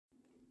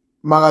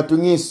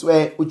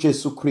Makadunyiswe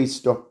uJesu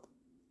Kristo.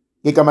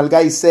 Ngegama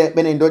likayise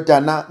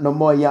benendodana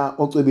nomoya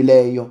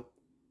ocwebileyo.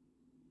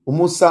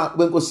 Umusa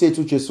wenkosi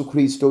yethu uJesu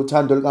Kristo,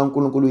 uthando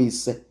likaNkulunkulu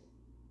uyise,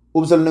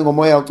 ubuzalwane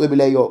ngomoya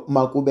ocwebileyo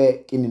makube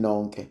kini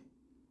nonke.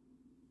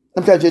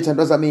 Namhlanje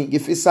thandwa zami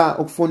ngifisa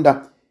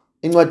ukufunda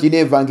incwadi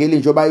yevangeli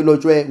njengoba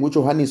ilotshwe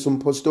nguJohannes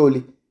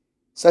umpostoli,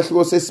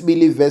 sahluko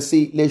sesibili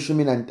verse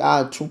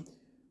le-13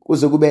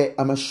 kuze kube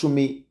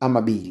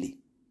ama-20.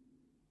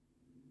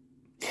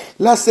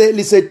 Lase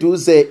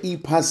liseduze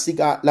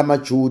iPhasika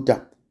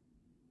lamaJuda,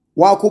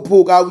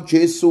 wakhuphuka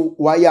uJesu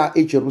waya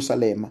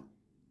eJerusalema.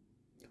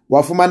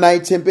 Wafumana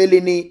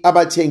ethempelini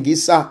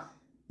abathengisa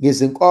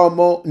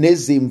ngezinkomo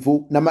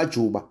nezimvu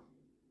namajuba,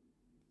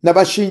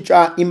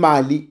 nabashintsha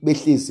imali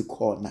behlezi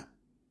khona.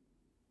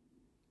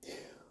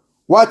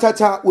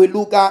 Wathatha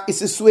weluka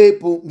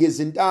isiswebhu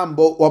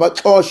ngezintambo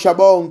wabaxosha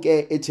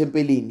bonke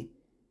ethempelini.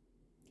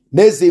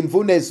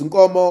 Nezimvu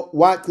nezinkomo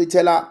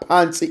wachithela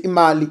phansi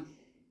imali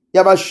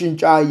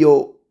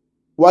yabashintshayo,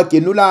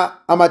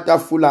 wagenula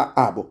amatafula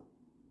abo.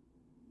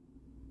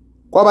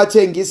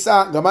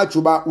 Kwabathengisa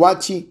ngamajuba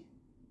wathi,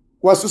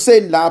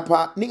 "Kwasuseni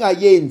lapha,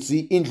 ningayenzi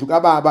indlu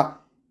kaBaba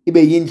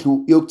ibe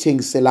yindlu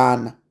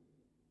yokuthengiselana."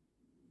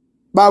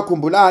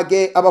 Bakhumbula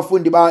ke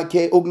abafundi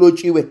bakhe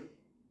okulotshiwe,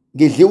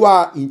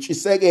 "Ngidliwa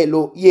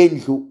intshisekelo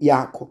yendlu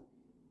yakho."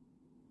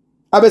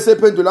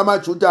 Abesephendula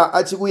amaJuda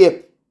athi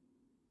kuye,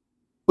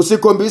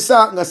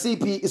 "Usikhombisa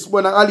ngasiphi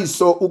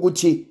isibonakaliso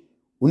ukuthi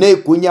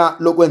unegunya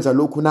lokwenza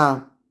lokhu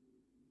na?"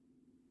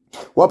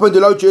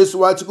 Waphendula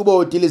uJesu wathi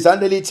kubo,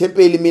 "Dilizane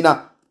lethempeli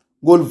mina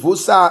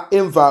ngolivusa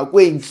emva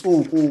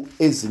kweinsuku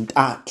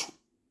ezintathu."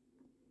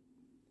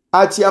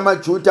 Athi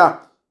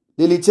amaJuda,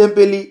 "Leli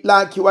thempeli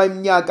lakhiwa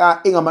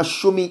iminyaka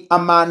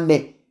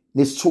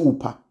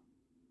engama-46,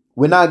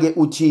 wena-ke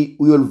uthi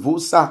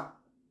uyolivusa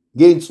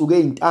ngeinsuku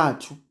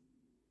ezintathu."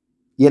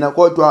 Yena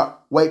kodwa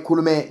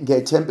wayikhulume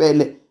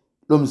ngethempele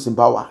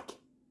lomzimba wakhe.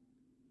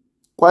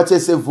 Kwathi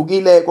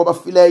sevukile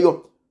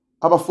kwabafileyo,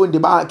 abafundi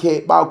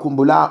bakhe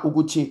bakhumbula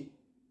ukuthi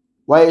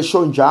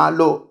wayesho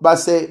njalo,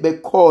 base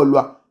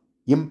bekholwa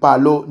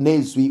yimbhalo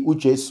nezwi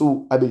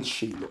uJesu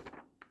abelishilo.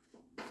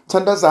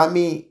 Thandwa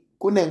zami,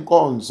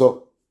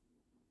 kunenkonzo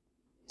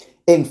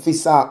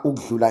engifisa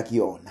ukudlula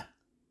kuyona.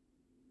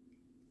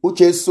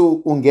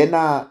 uJesu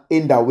ungena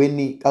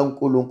endaweni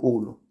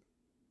kaNkulunkulu.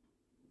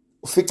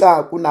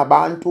 Ufica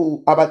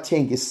kunabantu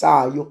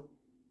abathengisayo,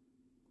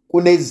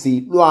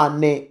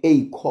 kunezilwane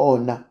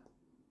ezikhona,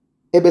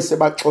 ebese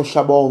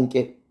baxosha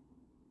bonke,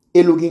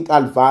 eluka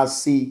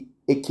inkalvasi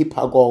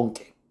ekhipha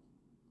konke.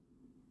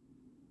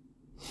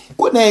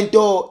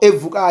 Kunento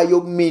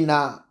evukayo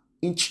kumina,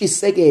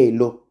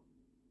 intshisekelo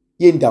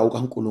yendawo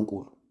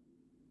kaNkulunkulu.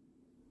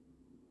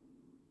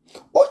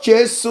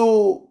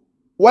 uJesu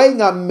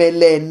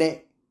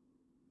wayengamelene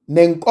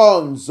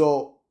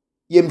nenkonzo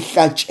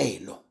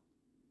yemhlatshelo.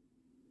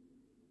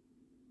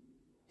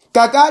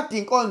 Kakade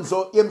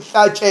inkonzo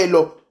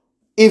yemhlatshelo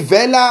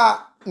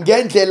ivela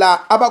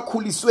ngendlela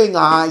abakhuliswe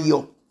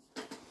ngayo,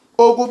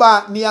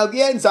 okuba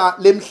niyakuyenza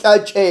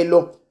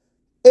lemhlatshelo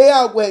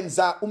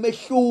eyakwenza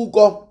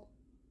umehluko,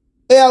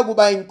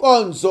 eyakuba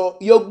inkonzo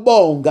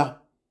yokubonga,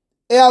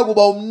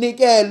 eyakuba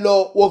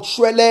umnikelo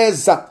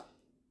wokushweleza,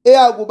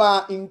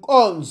 eyakuba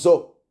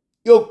inkonzo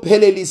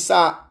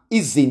yokuphelelisa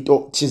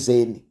izinto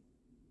thizeni.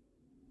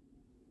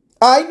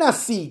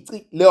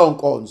 Ayinasici leyo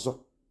nkonzo.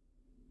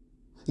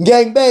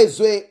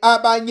 Ngiyengibezwe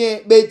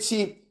abanye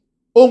bethi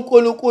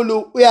uNkulunkulu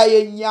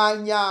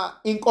uyayenyanya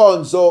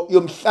inkonzo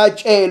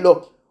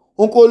yomhlatshelo,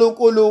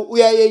 uNkulunkulu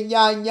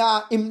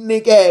uyayenyanya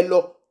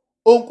iminikelo,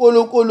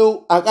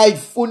 uNkulunkulu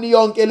akayifuni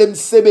yonke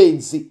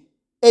lemisebenzi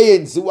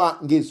eyenziwa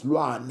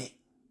ngezilwane.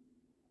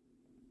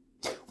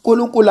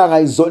 uNkulunkulu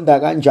akayizonda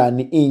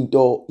kanjani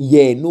into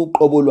yena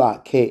uqobo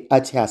lwakhe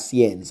athi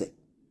asiyenze?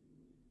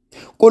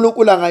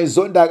 uNkulunkulu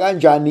angayizonda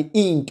kanjani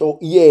into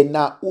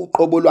yena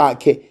uqobo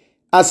lwakhe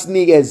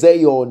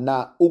asinikeze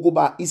yona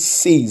ukuba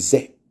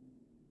isize?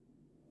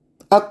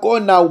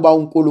 Akona uba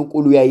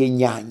uNkulunkulu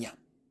uyayenyanya,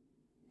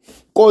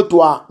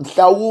 kodwa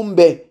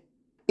mhlawumbe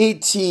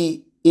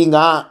ithi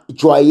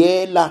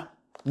ingajwayela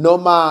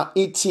noma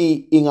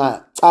ithi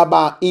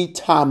ingacaba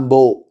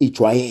ithambo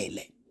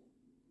ijwayele.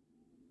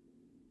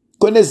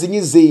 Khona ezinye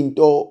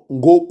izinto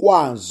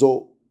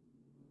ngokwazo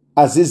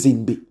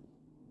azizimbi,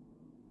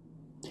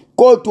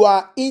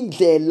 kodwa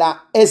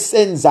indlela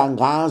esenza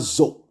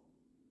ngazo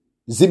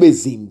zibe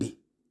zimbi.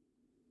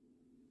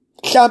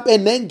 Mhlambe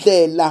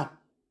nendlela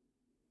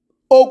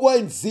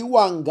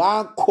okwenziwa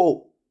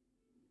ngakho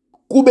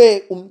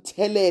kube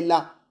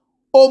umthelela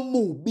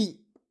omubi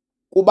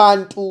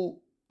kubantu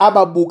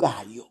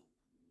ababukayo.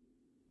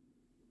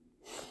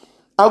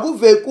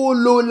 Akuve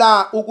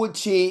kulula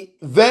ukuthi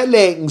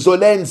vele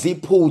ngizolenza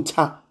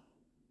iphutha,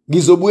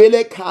 ngizobuyela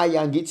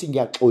ekhaya ngithi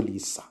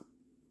ngiyaxolisa.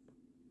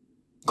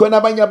 Khona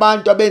abanye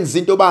abantu abenza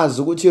into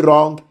bazi ukuthi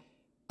wrong,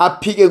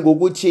 aphike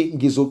ngokuthi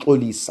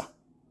ngizoxolisa.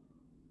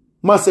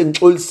 Mase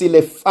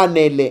ngixolisile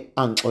fanele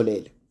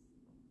angixolele.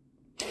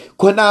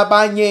 Khona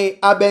abanye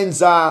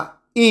abenza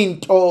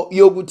into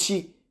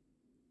yokuthi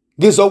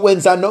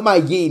ngizokwenza noma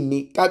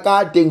yini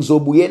kakade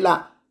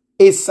ngizobuyela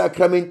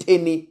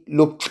esakramenteni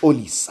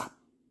lokuxolisa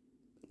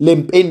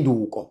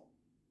lempenduko.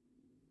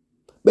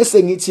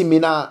 Bese ngithi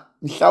mina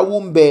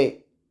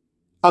mhlawumbe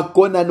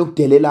akona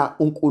nokudelela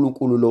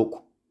uNkulunkulu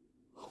lokho,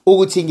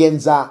 ukuthi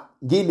ngenza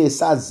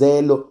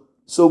nginesazelo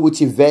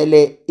sokuthi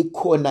vele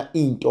ikhona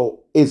into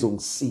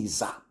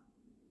ezongisiza.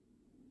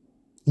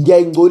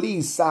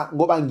 Ngiyayingcolisa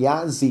ngoba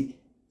ngiyazi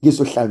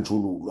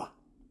ngizohlanjululwa.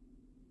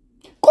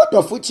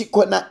 Kodwa futhi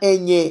khona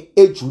enye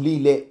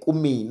ejulile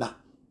kumina.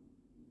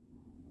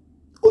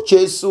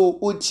 uJesu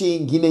uthi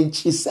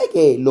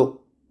nginentshisekelo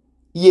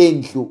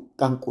yendlu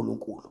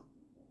kaNkulunkulu.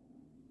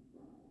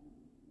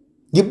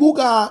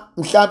 Ngibuka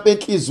mhlawumbe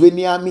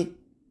enhlizweni yami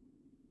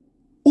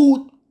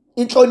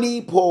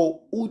inhlonipho,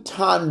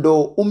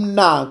 uthando,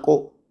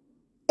 umnako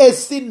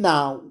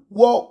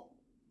esinawo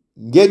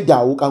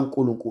ngendawo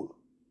kaNkulunkulu.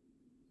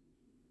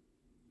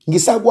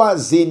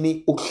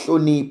 Ngisakwazini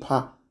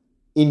ukuhlonipha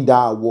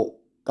indawo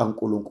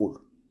kaNkulunkulu?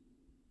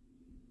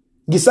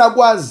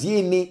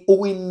 Ngisakwazini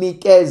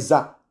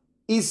ukuyinikeza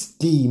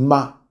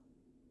isidima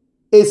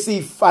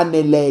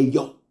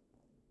esifaneleyo?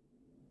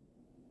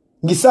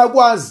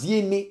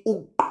 Ngisakwazini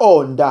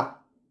ukuqonda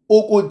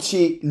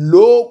ukuthi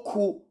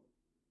lokhu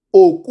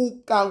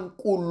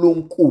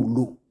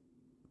okukaNkulunkulu?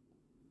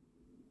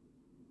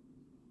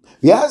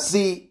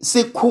 Yazi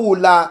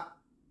sikhula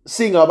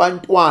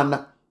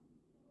singabantwana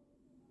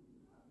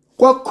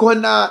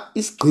kwakhona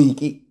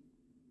isigciki,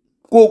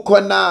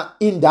 kukhona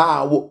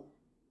indawo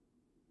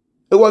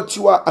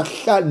ekwathiwa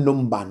akuhlali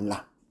nombani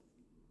la.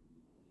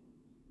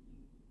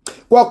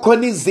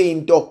 Kwakhona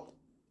izinto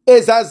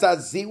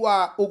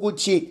ezazaziwa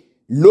ukuthi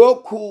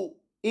lokhu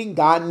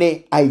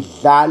ingane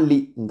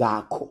ayidlali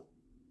ngakho.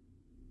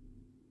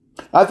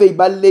 Ave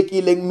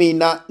ibalekile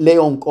kumina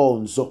leyo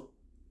nkonzo,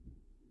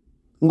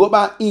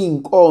 ngoba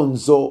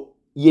inkonzo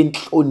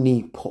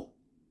yenhlonipho,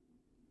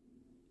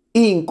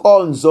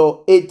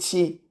 inkonzo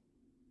ethi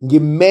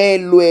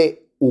ngimelwe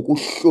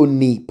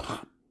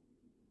ukuhlonipha.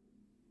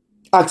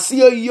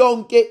 Akusiyo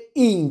yonke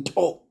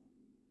into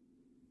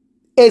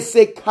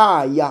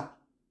esekhaya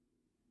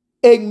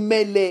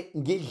ekumele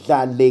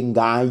ngidlale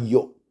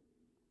ngayo.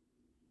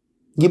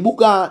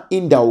 Ngibuka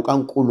indawo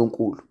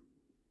kaNkulunkulu.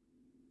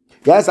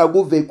 Yazi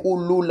akuve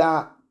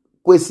kulula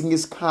kwesinye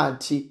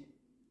isikhathi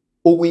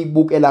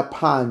ukuyibukela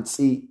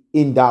phansi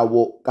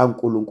indawo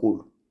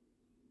kaNkulunkulu.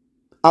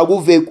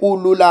 Akuve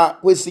kulula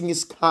kwesinye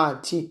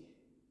isikhathi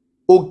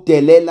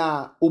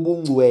ukudelela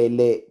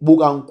ubungcwele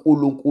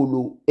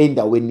bukaNkulunkulu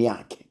endaweni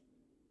yakhe.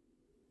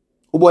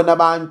 Ubona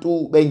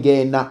abantu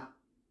bengena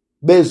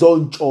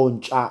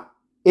bezontshontsha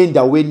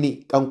endaweni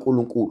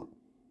kaNkulunkulu.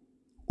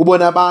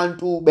 Ubona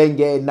abantu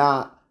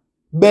bengena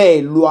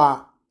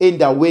belwa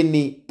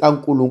endaweni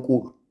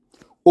kaNkulunkulu.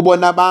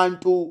 Ubona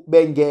abantu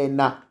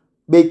bengena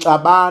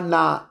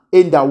bexabana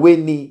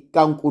endaweni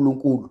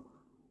kaNkulunkulu.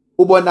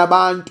 Ubona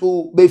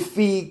abantu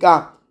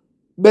befika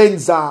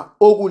benza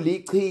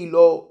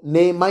okulichilo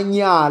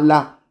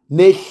nemanyala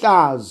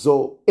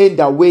nehlazo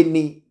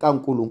endaweni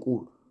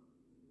kaNkulunkulu.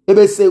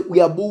 Ebese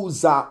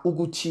uyabuza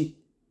ukuthi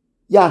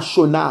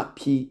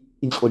yashonaphi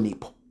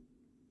inhlonipho?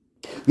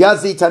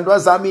 Yazi ithandwa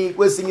zami,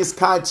 kwesinye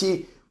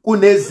isikhathi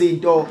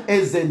kunezinto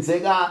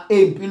ezenzeka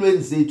empilweni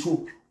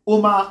zethu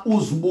uma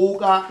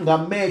uzibuka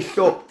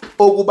ngamehlo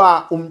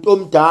okuba umuntu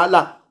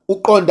omdala,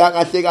 uqonda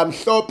kahle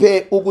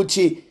kamhlophe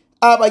ukuthi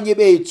abanye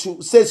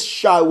bethu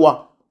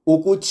sesishawa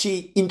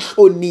ukuthi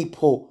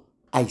inhlonipho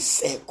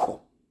ayisekho.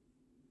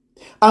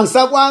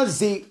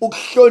 Angisakwazi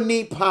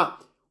ukuhlonipha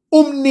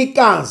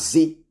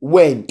umnikazi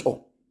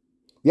wento.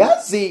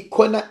 Yazi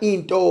khona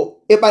into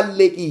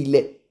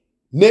ebalekile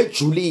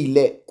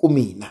nejulile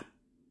kumina.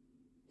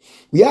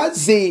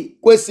 Yazi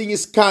kwesinye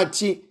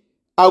isikhathi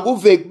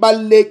akuve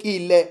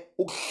kubalekile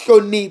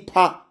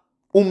ukuhlonipha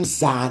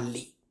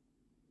umzali.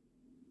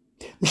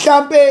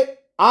 Mhlambe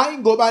hayi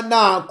ngoba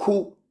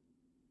nakhu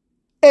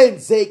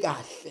enze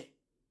kahle.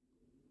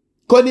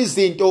 Khona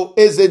izinto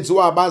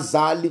ezenziwa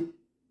abazali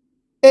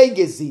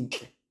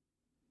engezinhle,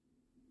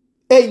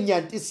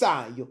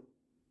 enyantisayo,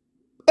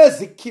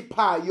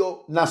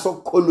 ezikhiphayo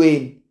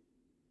nasokukholweni.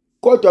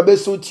 Kodwa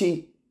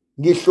besuthi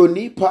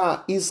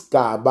ngihlonipha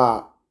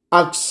isigaba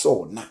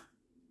akusona.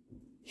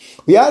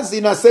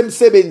 Uyazi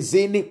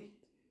nasemsebenzini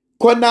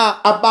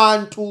khona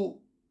abantu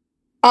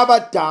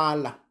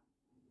abadala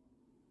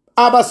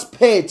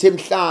abasiphethe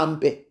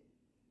mhlambe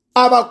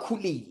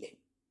abakhulile.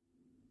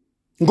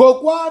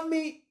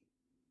 Ngokwami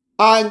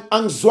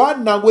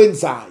angizwani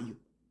nakwenzayo,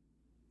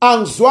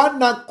 angizwani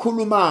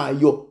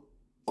nakukhulumayo,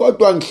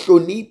 kodwa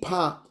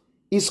ngihlonipha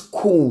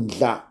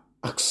isikhundla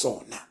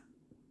akusona.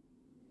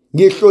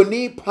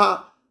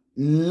 Ngihlonipha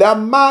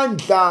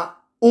lamandla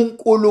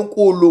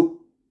uNkulunkulu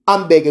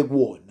ambeke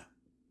kuwona.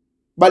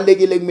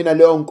 Balekile kumina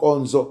leyo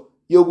nkonzo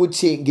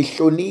yokuthi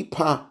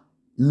ngihlonipha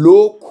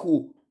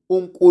lokhu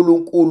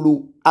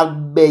uNkulunkulu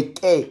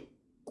akubeke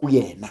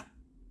kuyena.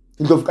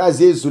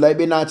 Indlovukazi yezulu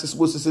ayibenathi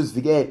sibusise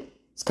sivikele,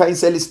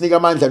 sikhanyisela isinika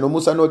amandla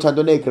nomusa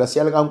nothando negrace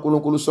yala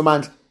kaNkulunkulu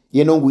uSomandla,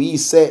 yena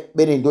onguyise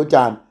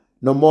benendodana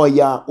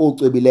nomoya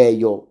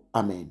ocwebileyo.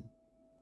 Amen.